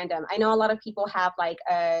 very random. I know a lot of people have like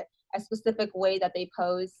a specific way that they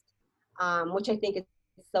post, which I think is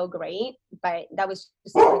so great, but that was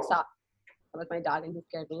just so exhausting. With my dog and he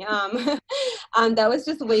scared me. That was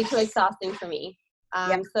just way too exhausting for me. So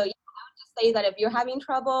yeah, I would just say that if you're having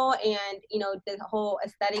trouble and, the whole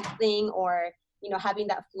aesthetic thing or, having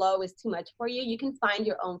that flow is too much for you, you can find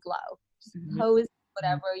your own flow. Just post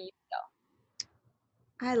whatever you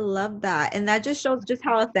feel. I love that. And that just shows just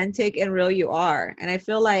how authentic and real you are. And I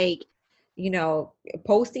feel like,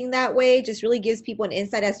 posting that way just really gives people an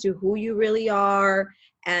insight as to who you really are.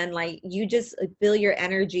 And like, you just feel your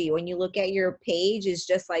energy when you look at your page. It's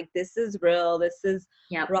just like, this is real. This is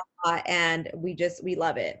raw. And we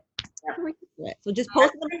love it. Yep. So just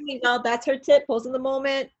post in the moment, y'all. That's her tip. Post in the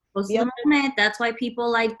moment. Post in the moment. That's why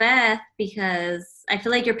people like Beth, because I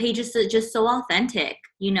feel like your page is just so authentic,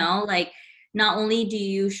 like not only do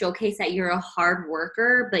you showcase that you're a hard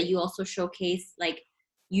worker, but you also showcase like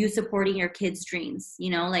you supporting your kids' dreams,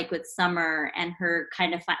 like with Summer and her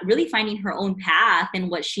kind of really finding her own path and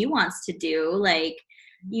what she wants to do. Like,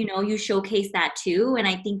 you showcase that too. And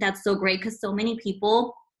I think that's so great because so many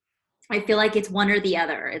people, I feel like it's one or the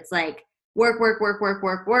other. It's like work,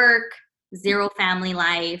 zero family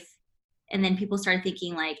life. And then people start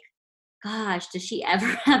thinking like, gosh, does she ever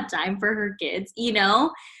have time for her kids?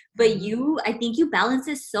 But I think you balance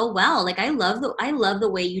it so well. Like I love the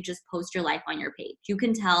way you just post your life on your page. You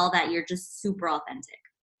can tell that you're just super authentic.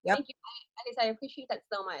 Yep. Thank you. I appreciate that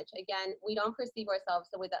so much. Again, we don't perceive ourselves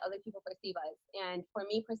the way that other people perceive us. And for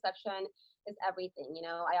me, perception is everything.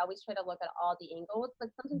 I always try to look at all the angles, but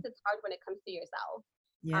sometimes it's hard when it comes to yourself.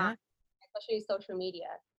 Yeah. Especially social media.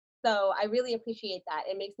 So I really appreciate that.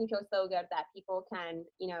 It makes me feel so good that people can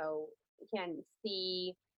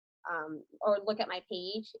see or look at my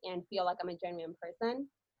page and feel like I'm a genuine person.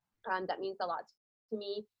 That means a lot to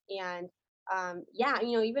me. And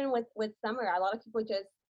even with Summer, a lot of people just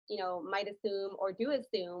might assume or do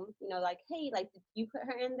assume, like, hey, like, did you put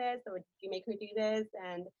her in this or did you make her do this?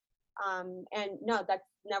 And no, that's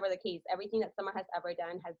never the case. Everything that Summer has ever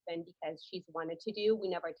done has been because she's wanted to do. We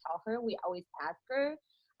never tell her. We always ask her.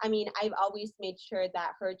 I mean, I've always made sure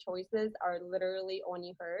that her choices are literally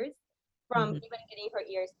only hers. From even getting her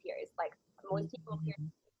ears pierced. Like most people pierce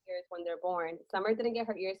ears when they're born. Summer didn't get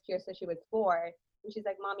her ears pierced till she was 4. And she's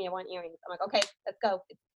like, Mommy, I want earrings. I'm like, okay, let's go.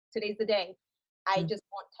 Today's the day. I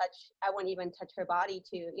won't even touch her body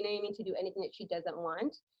to, to do anything that she doesn't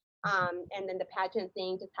want. And then the pageant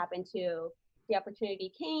thing just happened to, the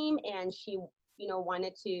opportunity came and she,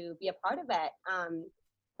 wanted to be a part of it.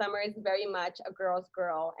 Summer is very much a girl's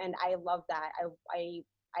girl. And I love that.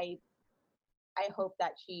 I hope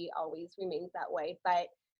that she always remains that way. But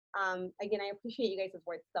again, I appreciate you guys'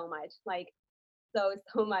 words so much, like so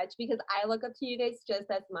much, because I look up to you guys just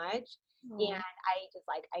as much. And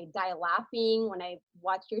I die laughing when I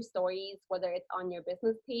watch your stories, whether it's on your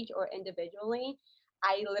business page or individually.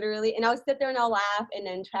 I literally, and I'll sit there and I'll laugh, and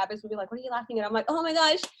then Travis would be like, what are you laughing at? I'm like, oh my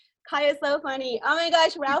gosh, Kaya's so funny. Oh my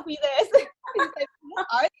gosh, Ralphie this. He's like, what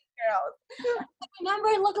are these girls? Remember,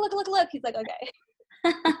 look. He's like, okay.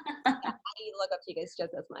 I look up to you guys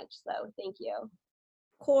just as much. So thank you.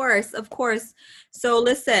 Of course. So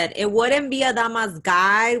listen, it wouldn't be a Damas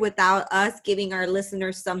Guide without us giving our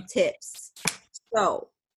listeners some tips. So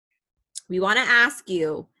we want to ask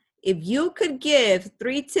you, if you could give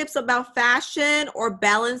 3 tips about fashion or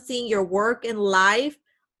balancing your work and life,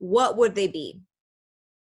 what would they be?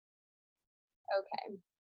 Okay.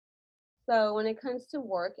 So when it comes to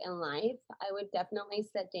work and life, I would definitely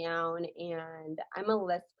sit down, and I'm a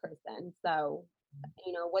list person. So,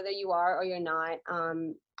 whether you are or you're not,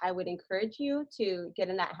 I would encourage you to get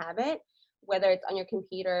in that habit, whether it's on your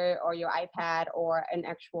computer or your iPad or an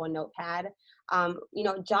actual notepad.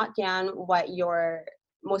 Jot down what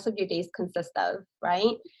most of your days consist of,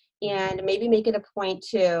 right? And maybe make it a point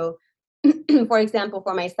to, for example,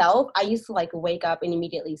 for myself, I used to wake up and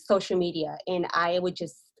immediately social media, and I would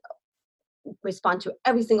just respond to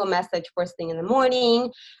every single message first thing in the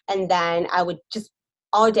morning. And then I would just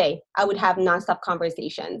all day, I would have nonstop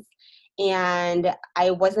conversations. And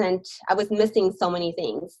I was missing so many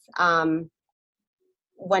things.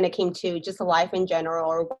 when it came to just life in general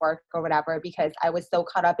or work or whatever, because I was so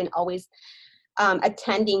caught up in always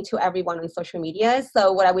attending to everyone on social media.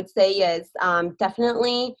 So what I would say is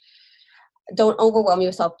definitely don't overwhelm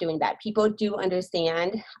yourself doing that. People do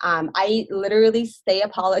understand. I literally stay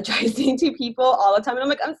apologizing to people all the time. And I'm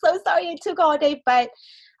like, I'm so sorry it took all day. But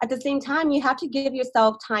at the same time, you have to give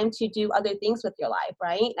yourself time to do other things with your life,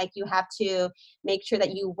 right? Like you have to make sure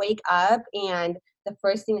that you wake up and the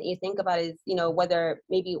first thing that you think about is, you know, whether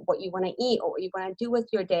maybe what you want to eat or what you want to do with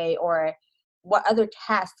your day or what other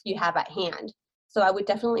tasks you have at hand. So I would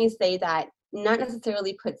definitely say that not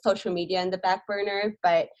necessarily put social media in the back burner,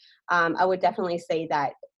 but I would definitely say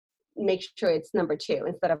that make sure it's number 2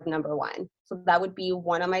 instead of number 1. So that would be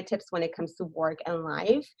one of my tips when it comes to work and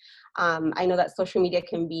life. I know that social media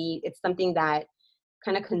it's something that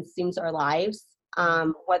kind of consumes our lives,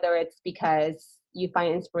 whether it's because you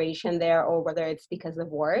find inspiration there or whether it's because of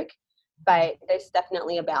work, but there's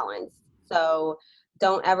definitely a balance. So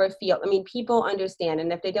don't ever feel, I mean, people understand,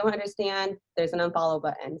 and if they don't understand, there's an unfollow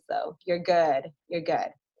button. So you're good. You're good.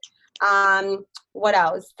 What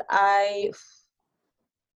else?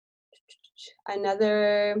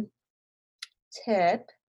 Another tip,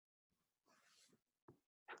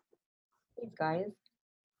 guys.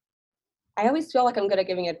 I always feel like I'm good at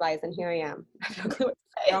giving advice, and here I am. I have no clue what to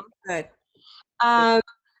say. Good.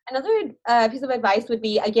 Another piece of advice would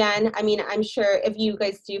be, again, I mean, I'm sure if you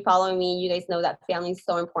guys do follow me, you guys know that family is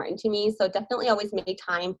so important to me. So definitely always make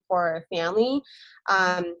time for family.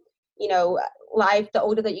 You know, life, the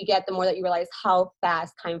older that you get, the more that you realize how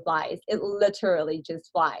fast time flies. It literally just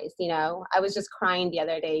flies, you know. I was just crying the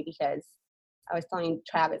other day because I was telling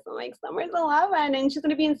Travis, I'm like, Summer's 11 and she's going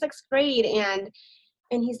to be in 6th grade. And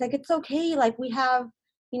he's like, it's okay. Like we have,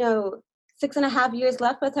 you know, 6.5 years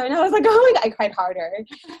left with her. And I was like, oh my God, I cried harder.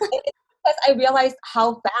 Because I realized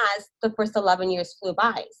how fast the first 11 years flew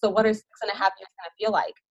by. So what are 6.5 years going to feel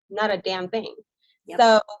like? Not a damn thing. Yep.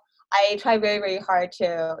 So I try very, very hard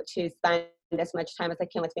to spend as much time as I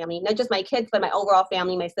can with family, not just my kids, but my overall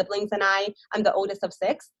family, my siblings and I. I'm the oldest of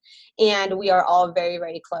 6, and we are all very,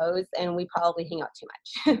 very close, and we probably hang out too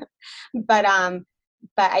much. But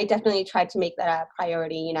I definitely tried to make that a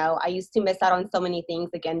priority. You know, I used to miss out on so many things,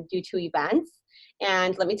 again, due to events.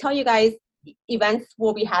 And let me tell you guys, events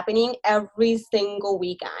will be happening every single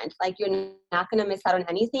weekend. Like you're not going to miss out on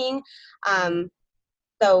anything.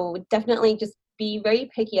 So definitely just be very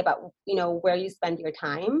picky about, you know, where you spend your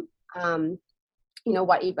time, you know,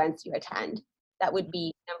 what events you attend. That would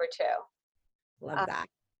be number 2. Love that.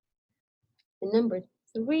 And number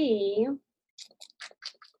 3,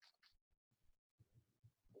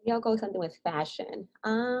 maybe I'll go something with fashion.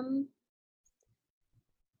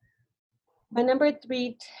 My number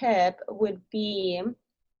 3 tip would be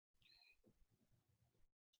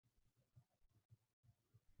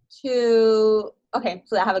okay,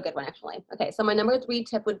 so I have a good one actually. Okay, so my number 3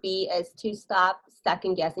 tip would be is to stop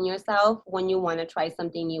second guessing yourself when you want to try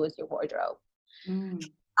something new with your wardrobe.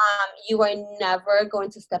 You are never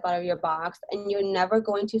going to step out of your box, and you're never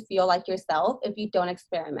going to feel like yourself if you don't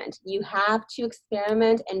experiment. You have to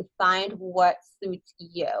experiment and find what suits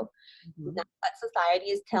you. Not what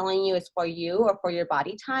society is telling you is for you or for your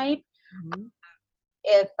body type.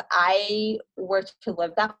 If I were to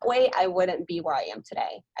live that way, I wouldn't be where I am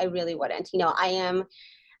today. I really wouldn't. You know, I am,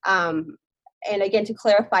 and again, to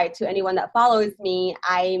clarify to anyone that follows me,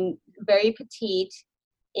 I'm very petite,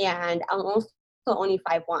 and I'm also only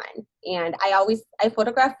 5'1", and I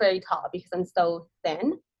photograph very tall because I'm so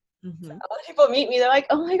thin. So when people meet me, they're like,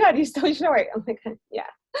 "Oh my God, you're so short." I'm like, "Yeah,"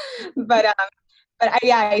 but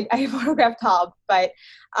I photograph tall, but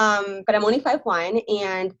I'm only 5'1",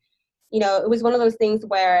 and you know, it was one of those things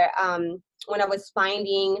where when I was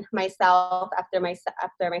finding myself after my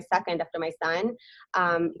son,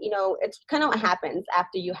 you know, it's kind of what happens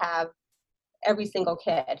after you have every single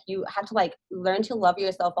kid. You have to like learn to love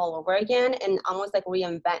yourself all over again and almost like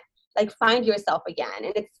reinvent, like find yourself again.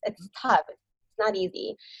 And it's tough. It's not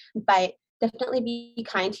easy, but definitely be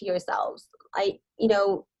kind to yourselves. You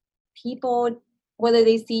know, people, whether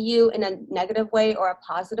they see you in a negative way or a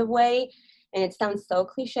positive way, and it sounds so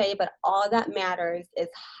cliche, but all that matters is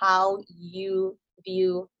how you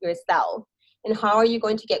view yourself. And how are you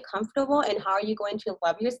going to get comfortable, and how are you going to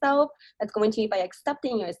love yourself? That's going to be by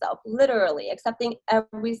accepting yourself, literally accepting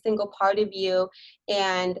every single part of you,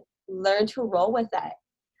 and learn to roll with it.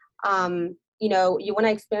 You know, you want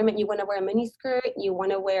to experiment, you want to wear a mini skirt, you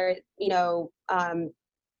want to wear, you know, a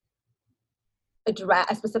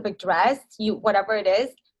specific dress, whatever it is,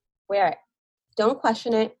 wear it. Don't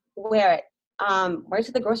question it, wear it. Wear it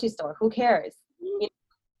to the grocery store, who cares? You know,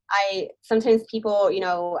 sometimes people,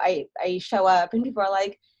 I show up and people are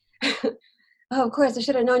like, oh, of course, I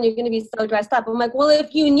should have known you're going to be so dressed up. I'm like, well,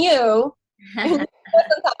 if you knew and you dressed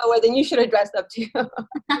some type of way, then you should have dressed up too.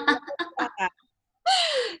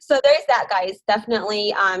 So there's that, guys.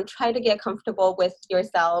 Definitely try to get comfortable with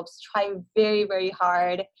yourselves. Try very, very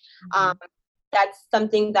hard. That's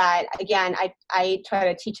something that, again, I try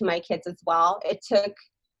to teach my kids as well. It took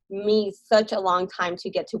me such a long time to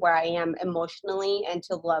get to where I am emotionally and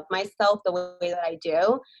to love myself the way that I do,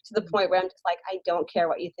 to the point where I'm just like, I don't care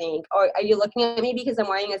what you think. Or are you looking at me because I'm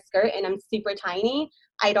wearing a skirt and I'm super tiny?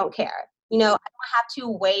 I don't care. I don't have to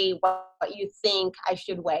weigh what you think I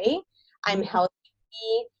should weigh. I'm healthy.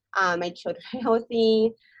 My children are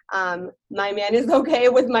healthy. My man is okay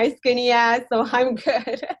with my skinny ass, so I'm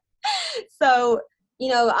good. So,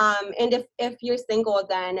 and if you're single,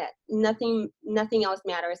 then nothing else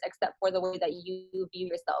matters except for the way that you view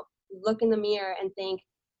yourself. Look in the mirror and think,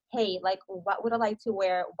 hey, like, what would I like to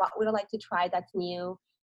wear? What would I like to try that's new?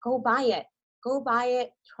 Go buy it.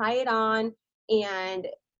 Try it on. And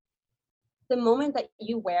the moment that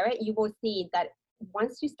you wear it, you will see that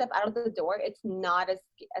once you step out of the door, it's not as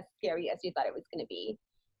scary as you thought it was going to be.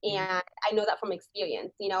 And I know that from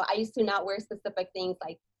experience. I used to not wear specific things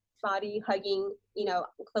like body hugging,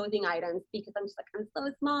 clothing items, because I'm just like, I'm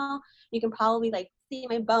so small. You can probably like see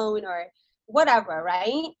my bone or whatever,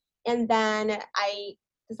 right? And then I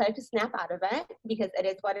decided to snap out of it because it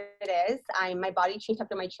is what it is. My body changed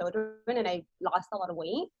after my children and I lost a lot of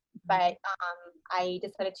weight. But I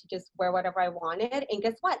decided to just wear whatever I wanted. And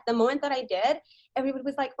guess what? The moment that I did, everybody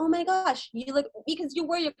was like, oh my gosh, you look, because you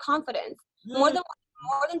wear your confidence. More than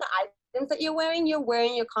the items that you're wearing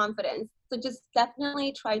your confidence. So just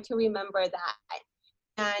definitely try to remember that.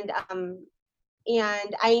 And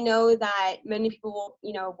I know that many people,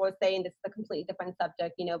 will say, and this is a completely different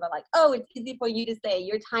subject, but like, oh, it's easy for you to say,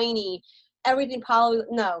 you're tiny. Everything probably,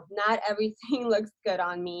 no, not everything looks good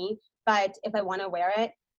on me. But if I want to wear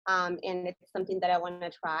it, and it's something that I want to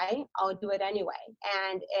try, I'll do it anyway.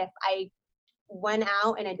 And if I went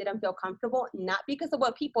out and I didn't feel comfortable, not because of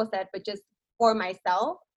what people said, but just for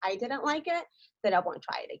myself, I didn't like it, then I won't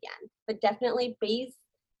try it again. But definitely base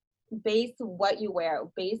what you wear,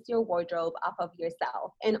 base your wardrobe off of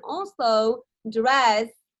yourself, and also dress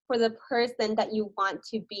for the person that you want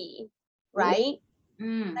to be, right?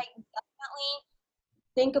 Like, definitely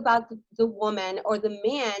think about the woman or the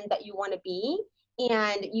man that you want to be,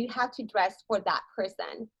 and you have to dress for that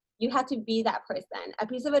person. You have to be that person. A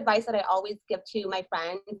piece of advice that I always give to my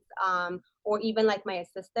friends, or even like my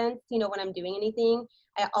assistants, when I'm doing anything,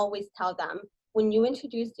 I always tell them, when you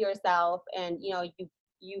introduce yourself and,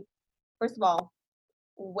 you first of all,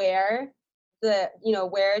 wear the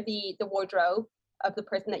wardrobe of the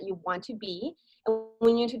person that you want to be. And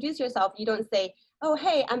when you introduce yourself, you don't say, oh,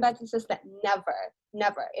 hey, I'm Beth's assistant. Never.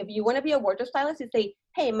 If you want to be a wardrobe stylist, you say,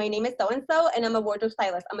 hey, my name is so-and-so, and I'm a wardrobe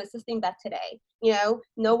stylist. I'm assisting Beth today.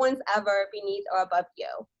 No one's ever beneath or above you.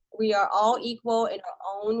 We are all equal in our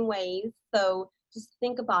own ways. So just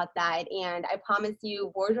think about that. And I promise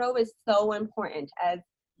you, wardrobe is so important, as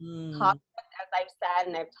I've said,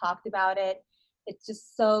 and I've talked about it. It's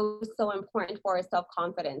just so important for our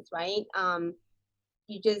self-confidence, right? And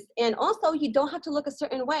also you don't have to look a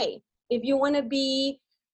certain way. If you want to be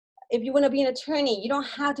an attorney, you don't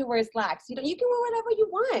have to wear slacks. You can wear whatever you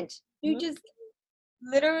want. You just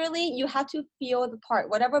literally, you have to feel the part,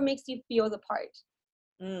 whatever makes you feel the part.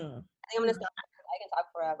 I think I'm gonna stop. I can talk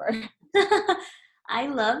forever. I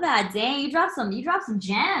love that. Dang, you dropped some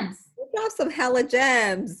gems. You dropped some hella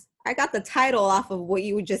gems. I got the title off of what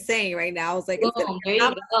you were just saying right now. I was like, it's there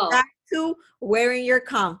you go. Back to wearing your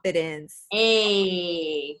confidence.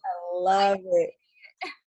 Hey. I love it.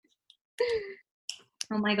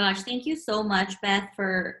 Oh my gosh. Thank you so much, Beth,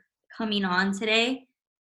 for coming on today.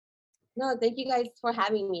 No, thank you guys for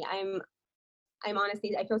having me. I'm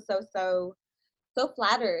honestly, I feel so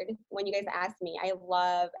flattered when you guys ask me. I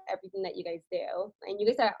love everything that you guys do. And you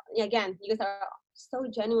guys are so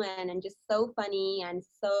genuine and just so funny, and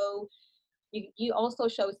so you also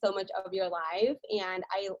show so much of your life, and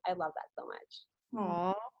I love that so much.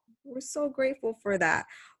 Aw, we're so grateful for that.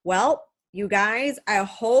 Well, you guys, I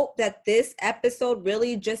hope that this episode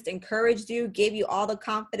really just encouraged you, gave you all the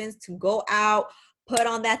confidence to go out, put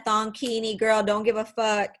on that thonkini, girl. Don't give a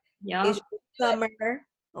fuck. Yep. It's summer. I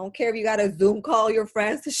don't care if you got to Zoom call your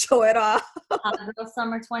friends to show it off. Hot Girl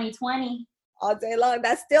Summer 2020. All day long.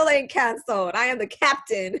 That still ain't canceled. I am the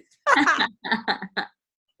captain. I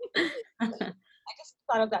just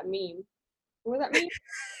thought of that meme. What was that meme?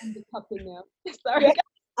 I'm the captain now. Sorry.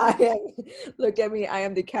 I am. Look at me. I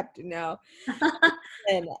am the captain now.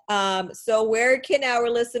 And so where can our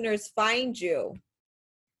listeners find you?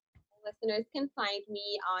 Listeners can find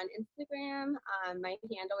me on Instagram. My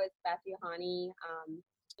handle is Beth Yohanny.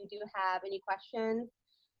 If you do have any questions,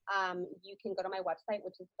 you can go to my website,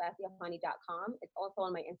 which is bethyohanny.com. It's also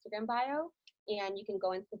on my Instagram bio. And you can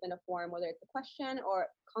go and submit a form, whether it's a question or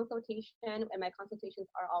consultation. And my consultations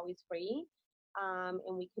are always free.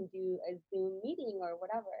 And we can do a Zoom meeting or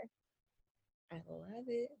whatever. I love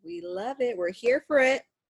it. We love it. We're here for it.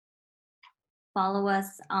 Follow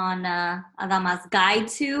us on Damas Guide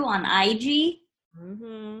To on IG.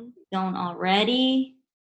 Don't already.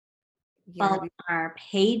 Yeah, Follow our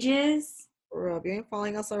pages. bro, if you ain't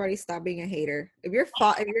following us already, stop being a hater. If you're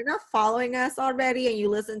not following us already and you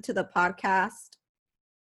listen to the podcast,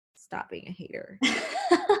 stop being a hater.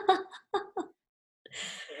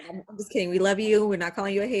 I'm just kidding. We love you. We're not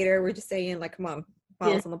calling you a hater. We're just saying, like, come on,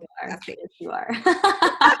 follow us on the podcast. Yes, you are.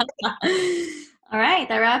 All right,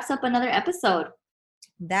 that wraps up another episode.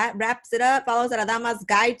 That wraps it up. Follow us at Damas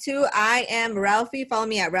Guide To. I am Ralphie. Follow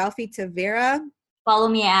me at Ralphie Tavera. Follow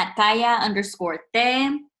me at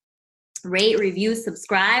Kaya_Te. Rate, review,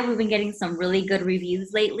 subscribe. We've been getting some really good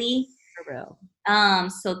reviews lately. For real.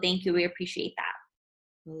 So thank you. We appreciate that.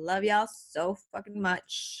 Love y'all so fucking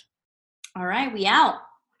much. All right, we out.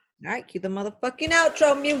 All right, cue the motherfucking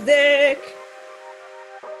outro music.